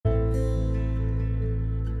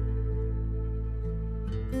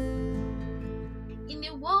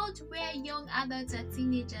world where young adults and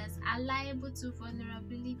teenagers are liable to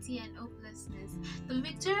vulnerability and hopelessness, the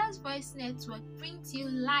Victorious Voice Network brings you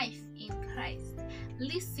life in Christ.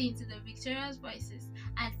 Listen to the Victorious Voices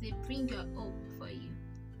as they bring your hope for you.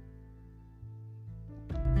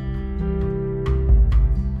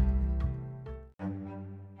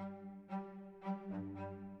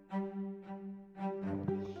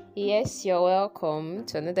 Yes, you're welcome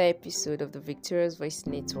to another episode of the Victorious Voice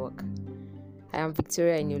Network. I am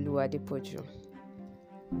Victoria Inyoluwa Adepoju.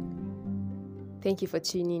 Thank you for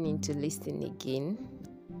tuning in to listen again.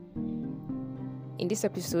 In this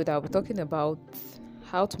episode, I'll be talking about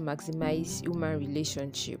how to maximize human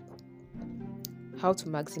relationship. How to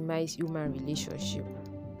maximize human relationship.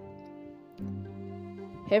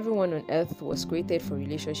 Everyone on earth was created for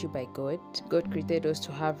relationship by God. God created us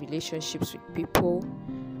to have relationships with people,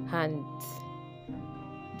 and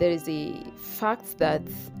there is a fact that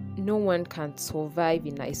no one can survive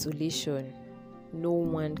in isolation. No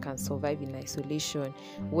one can survive in isolation.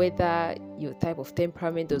 Whether your type of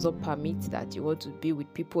temperament does not permit that you want to be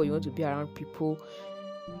with people, you want to be around people,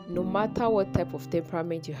 no matter what type of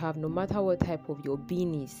temperament you have, no matter what type of your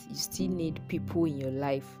being is, you still need people in your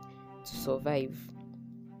life to survive.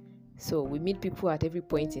 So we meet people at every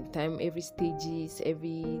point in time, every stages,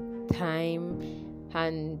 every time,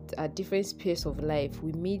 and at different spheres of life.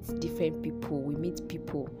 We meet different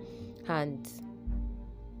people, and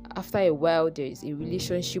after a while there is a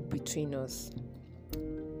relationship between us.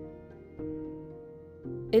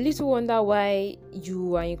 A little wonder why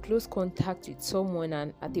you are in close contact with someone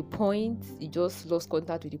and at a point you just lost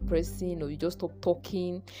contact with the person, or you just stop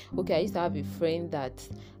talking. Okay, I used to have a friend that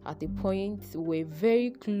at a point we're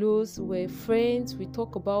very close, we're friends, we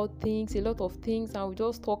talk about things, a lot of things, and we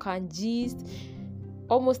just talk and gist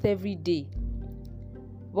almost every day.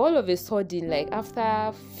 But all of a sudden, like after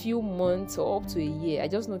a few months or up to a year, I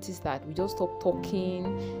just noticed that we just stopped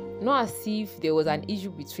talking. Not as if there was an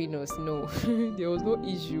issue between us. No, there was no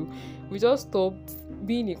issue. We just stopped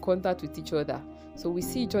being in contact with each other. So we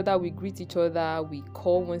see each other, we greet each other, we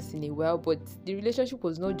call once in a while, but the relationship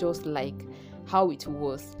was not just like how it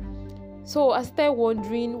was. So I started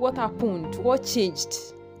wondering what happened, what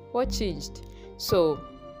changed. So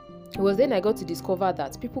it was then I got to discover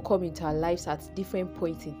that people come into our lives at different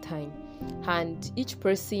points in time, and each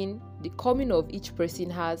person, the coming of each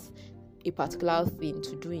person has a particular thing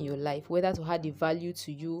to do in your life, whether to add a value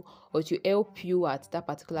to you or to help you at that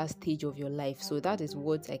particular stage of your life. So that is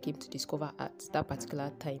what I came to discover at that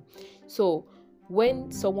particular time. So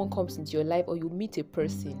when someone comes into your life or you meet a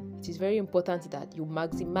person, it is very important that you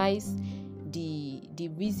maximize the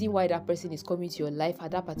reason why that person is coming to your life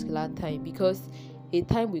at that particular time, because a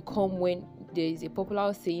time will come when there is a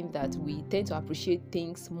popular saying that we tend to appreciate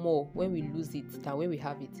things more when we lose it than when we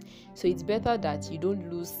have it. So it's better that you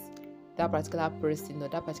don't lose that particular person or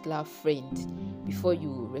that particular friend before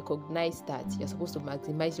you recognize that you're supposed to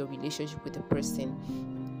maximize your relationship with the person.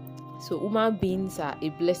 So human beings are a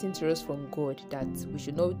blessing to us from God that we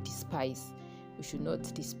should not despise. We should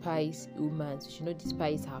not despise humans. We should not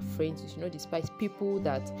despise our friends. We should not despise people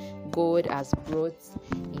that God has brought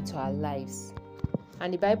into our lives.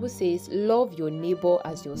 And the Bible says, love your neighbor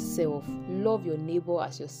as yourself. Love your neighbor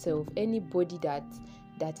as yourself. Anybody that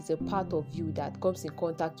is a part of you, that comes in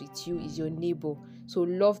contact with you, is your neighbor. So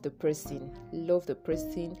love the person. Love the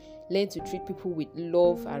person. Learn to treat people with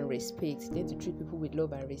love and respect.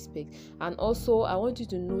 And also, I want you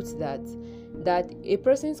to note that a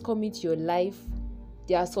person is coming to your life.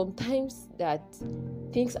 There are some times that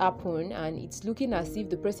things happen and it's looking as if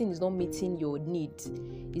the person is not meeting your need.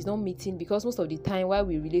 It's not meeting, because most of the time while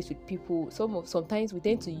we relate with people, sometimes we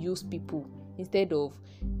tend to use people instead of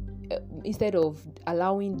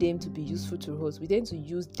allowing them to be useful to us. We tend to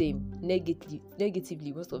use them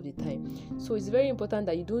negatively most of the time. So it's very important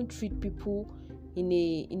that you don't treat people in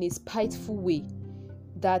a spiteful way,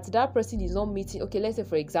 that person is not meeting. Okay, let's say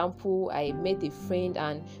for example, I met a friend,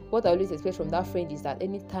 and what I always expect from that friend is that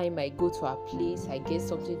anytime I go to her place, I get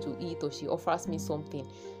something to eat, or she offers me something.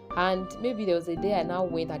 And maybe there was a day I now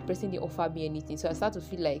went and the person didn't offer me anything. So I start to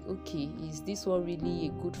feel like, okay, is this one really a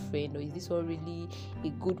good friend, or is this one really a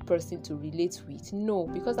good person to relate with? No,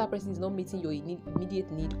 because that person is not meeting your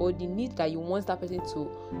immediate need, or the need that you want that person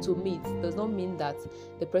to meet, does not mean that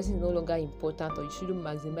the person is no longer important, or you shouldn't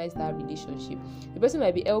maximize that relationship. The person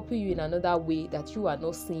might be helping you in another way that you are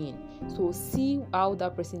not seeing. So see how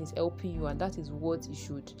that person is helping you, and that is what you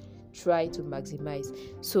should try to maximize.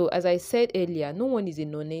 So as I said earlier, no one is a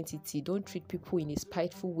non-entity. Don't treat people in a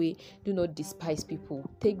spiteful way. Do not despise people.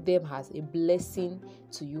 Take them as a blessing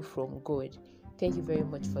to you from God. Thank you very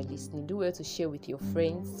much for listening. Do well to share with your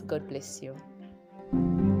friends. God bless you.